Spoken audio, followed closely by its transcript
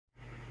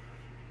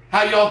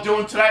How y'all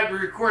doing tonight?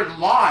 We're recording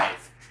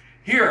live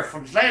here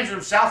from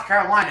Landrum, South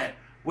Carolina,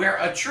 where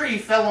a tree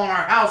fell on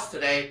our house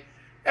today.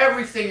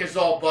 Everything is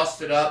all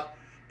busted up,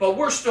 but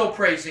we're still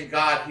praising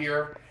God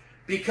here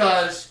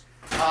because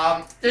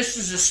this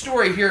is a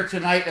story here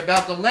tonight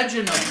about the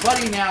legend of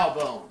Buddy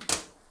Nalbone.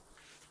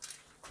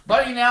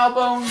 Buddy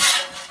Nalbone,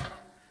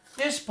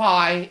 this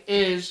pie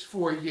is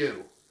for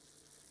you.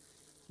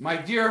 My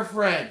dear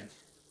friend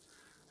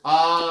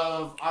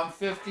of, I'm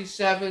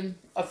 57,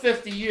 of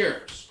 50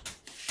 years.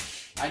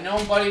 I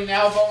know Buddy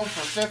Nalbone for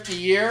 50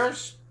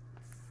 years,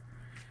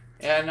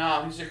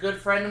 and he's a good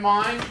friend of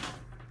mine.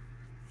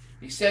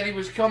 He said he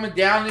was coming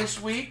down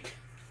this week,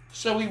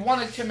 so we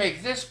wanted to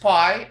make this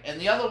pie and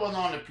the other one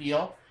on the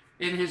peel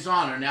in his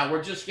honor. Now,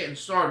 we're just getting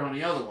started on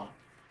the other one,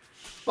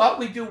 but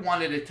we do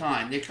one at a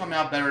time. They come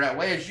out better that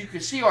way. As you can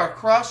see, our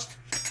crust,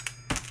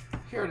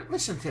 here,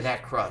 listen to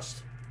that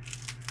crust.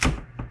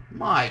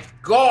 My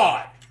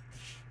God,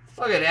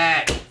 look at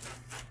that.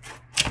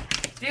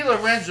 Di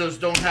Lorenzo's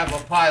don't have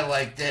a pie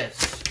like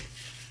this.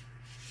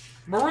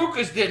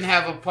 Maruca's didn't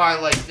have a pie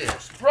like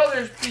this.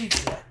 Brothers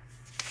Pizza,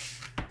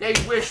 they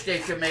wish they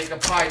could make a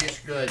pie this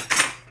good.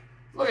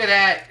 Look at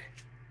that.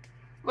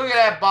 Look at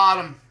that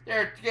bottom.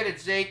 There, get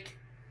it, Zeke.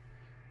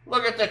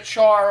 Look at the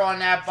char on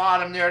that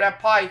bottom there. That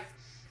pie,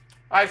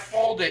 I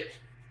fold it.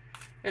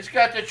 It's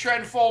got the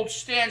trend fold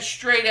stand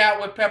straight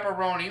out with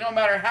pepperoni. No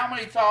matter how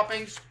many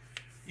toppings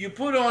you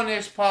put on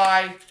this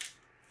pie,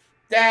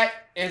 that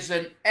is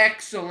an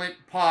excellent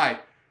pie.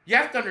 You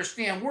have to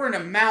understand, we're in the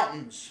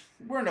mountains.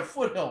 We're in the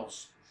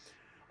foothills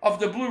of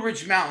the Blue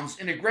Ridge Mountains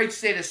in the great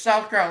state of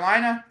South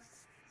Carolina.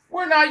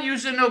 We're not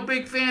using no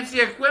big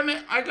fancy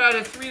equipment. I got a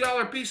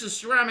 $3 piece of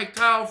ceramic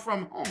tile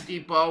from Home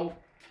Depot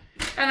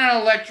and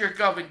an electric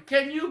oven.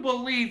 Can you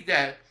believe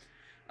that?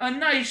 A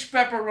nice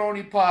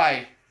pepperoni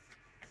pie.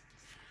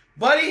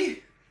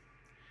 Buddy,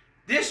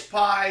 this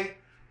pie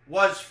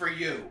was for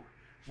you.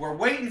 We're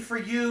waiting for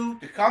you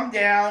to come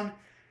down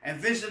and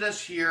visit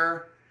us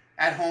here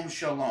at Home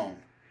Shalom.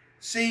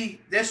 See,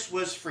 this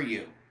was for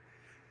you.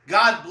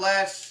 God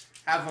bless.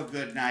 Have a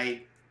good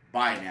night.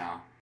 Bye now.